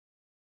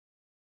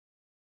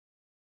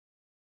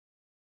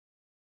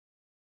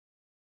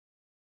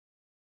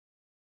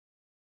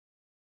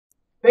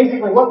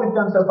basically what we've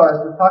done so far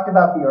is we've talked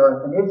about the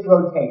Earth and its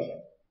rotation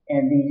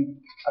and the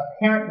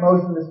apparent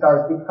motion of the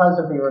stars because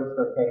of the Earth's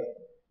rotation.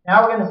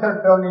 Now we're going to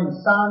start throwing in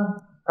the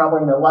sun.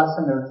 Probably in a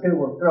lesson or two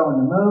we'll throw in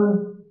the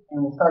moon,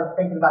 and we'll start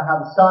thinking about how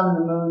the sun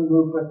and the moon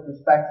move with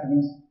respect to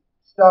these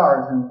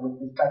stars and with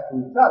respect to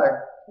each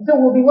other. And so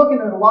we'll be looking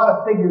at a lot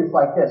of figures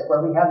like this,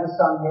 where we have the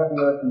sun, we have the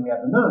Earth, and we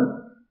have the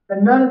moon.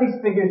 But none of these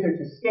figures are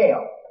to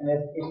scale. And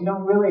if you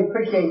don't really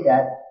appreciate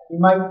that, you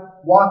might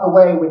walk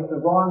away with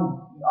the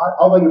wrong,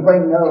 although your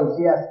brain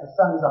knows, yes, the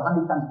sun is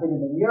 100 times bigger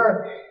than the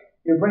Earth,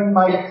 your brain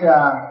might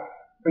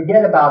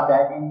forget about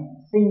that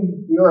and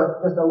see the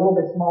Earth just a little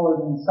bit smaller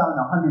than the sun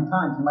 100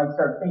 times. You might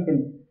start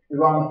thinking the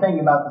wrong thing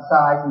about the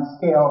size and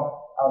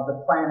scale of the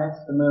planets,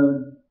 the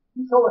moon,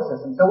 and the solar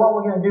system. So what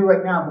we're going to do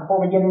right now,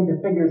 before we get into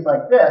figures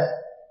like this,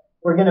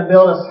 we're going to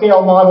build a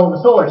scale model of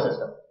the solar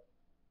system.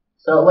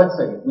 So let's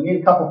see. We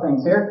need a couple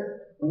things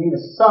here. We need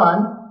a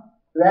sun.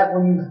 For that,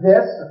 we'll use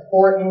this, a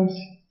 4-inch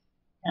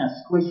kind of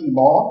squishy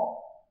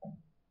ball.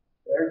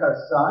 There's our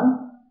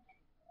sun.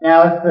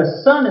 Now, if the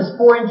sun is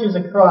 4 inches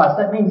across,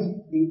 that means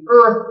the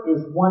Earth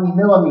is 1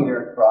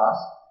 millimeter across.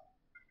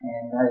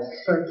 And I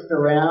searched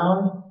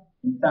around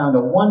and found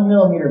a 1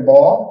 millimeter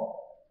ball.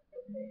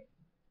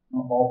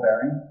 No ball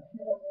bearing.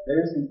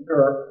 There's the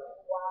Earth.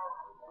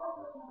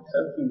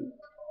 So cute.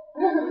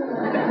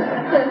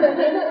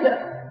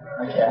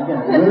 Okay, I'm going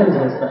to lose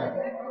this thing.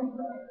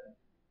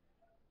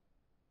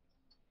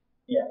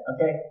 Yeah,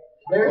 okay.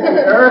 There's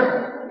the Earth.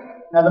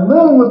 Now the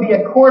moon would be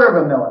 1/4 of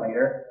a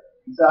millimeter.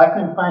 So I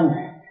couldn't find,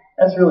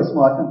 that's really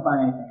small. I couldn't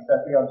find anything. So I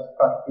figured I'll just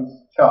crush a piece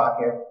of chalk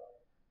here.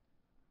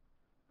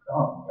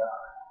 Oh, God.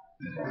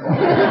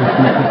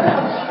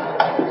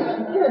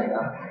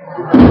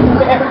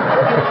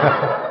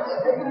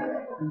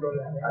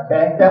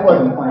 Okay, that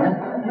wasn't planned.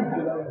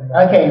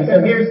 Okay, so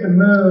here's the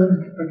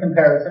moon for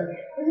comparison.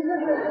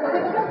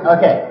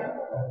 Okay.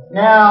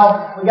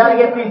 Now, we got to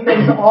get these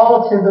things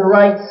all to the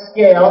right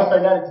scale, so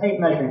I got a tape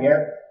measure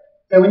here.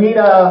 So we need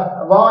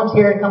a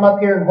volunteer to come up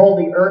here and hold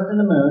the Earth and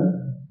the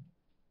moon.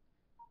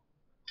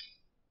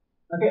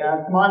 Okay,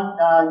 come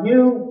on.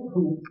 You,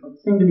 who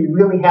seem to be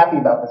really happy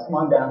about this, come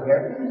on down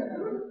here.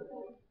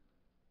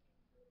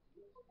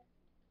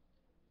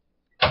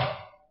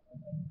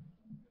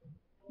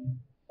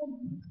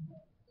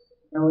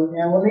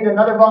 And we'll need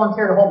another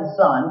volunteer to hold the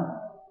sun.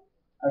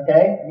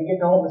 Okay, you get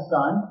to hold the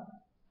sun.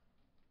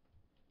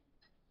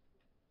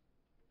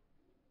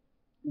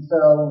 And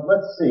so,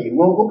 let's see.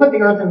 We'll put the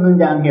Earth and Moon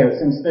down here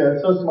since they're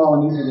so small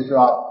and easy to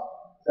draw.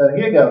 So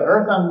here you go.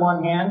 Earth on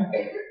one hand,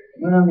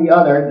 Moon on the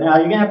other. Now,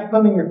 you're going to have to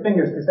put them in your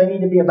fingers because they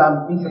need to be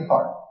about 1 inch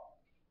apart.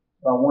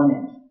 About 1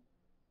 inch.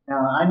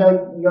 Now, I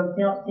know you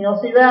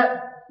don't see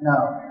that?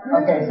 No.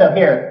 Okay, so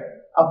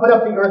here. I'll put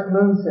up the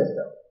Earth-Moon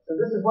system. So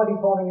this is what he's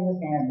holding in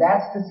his hand.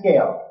 That's to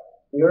scale.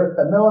 The Earth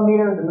 1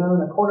 millimeter, the Moon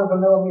 1/4 of a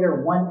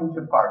millimeter, 1 inch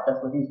apart. That's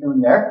what he's doing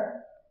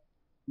there.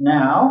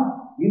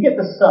 Now, you get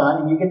the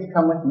sun and you get to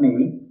come with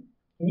me.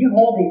 Can you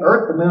hold the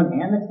Earth, the Moon,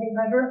 and the tape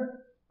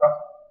measure?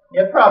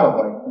 Yeah,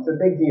 probably. It's a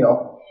big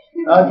deal.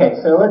 Okay,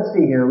 so let's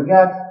see here. We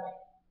got,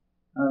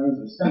 these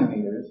are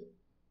centimeters.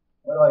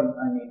 What do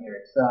I need here?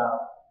 It's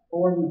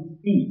 40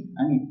 feet.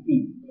 I need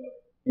feet.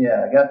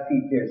 Yeah, I got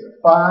feet here. So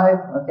 5.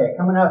 Okay,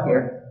 coming out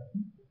here.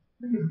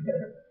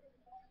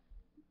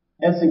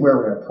 Let's see where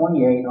we're at.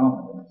 28. Oh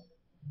my goodness.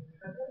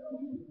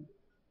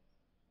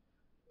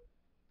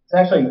 It's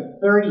actually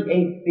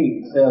 38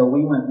 feet, so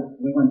we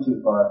went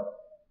too far.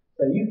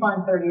 So you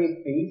find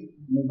 38 feet,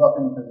 move up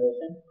into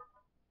position.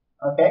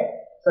 Okay,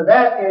 so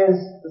that is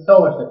the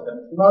solar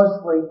system. It's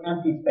mostly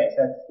empty space.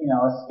 That's,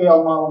 a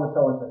scale model of the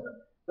solar system.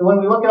 So when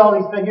we look at all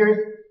these figures,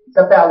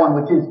 except that one,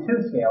 which is to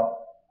scale,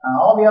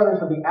 all the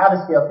others will be out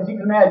of scale. Because you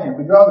can imagine, if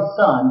we draw the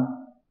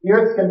sun, the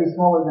Earth's going to be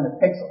smaller than a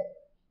pixel.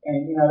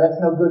 And,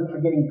 that's no good for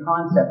getting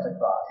concepts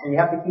across. So you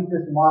have to keep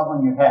this model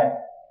in your head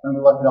when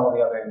we look at all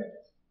the other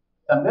images.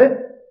 Sound good?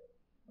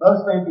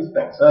 Mostly empty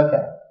space.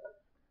 Okay.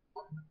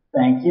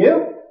 Thank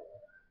you.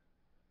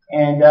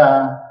 And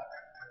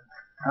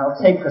I'll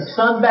take the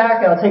sun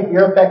back. I'll take the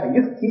Earth back. But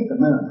you can keep the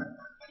moon.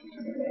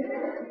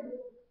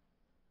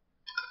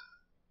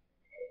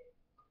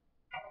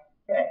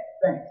 Okay,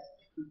 thanks.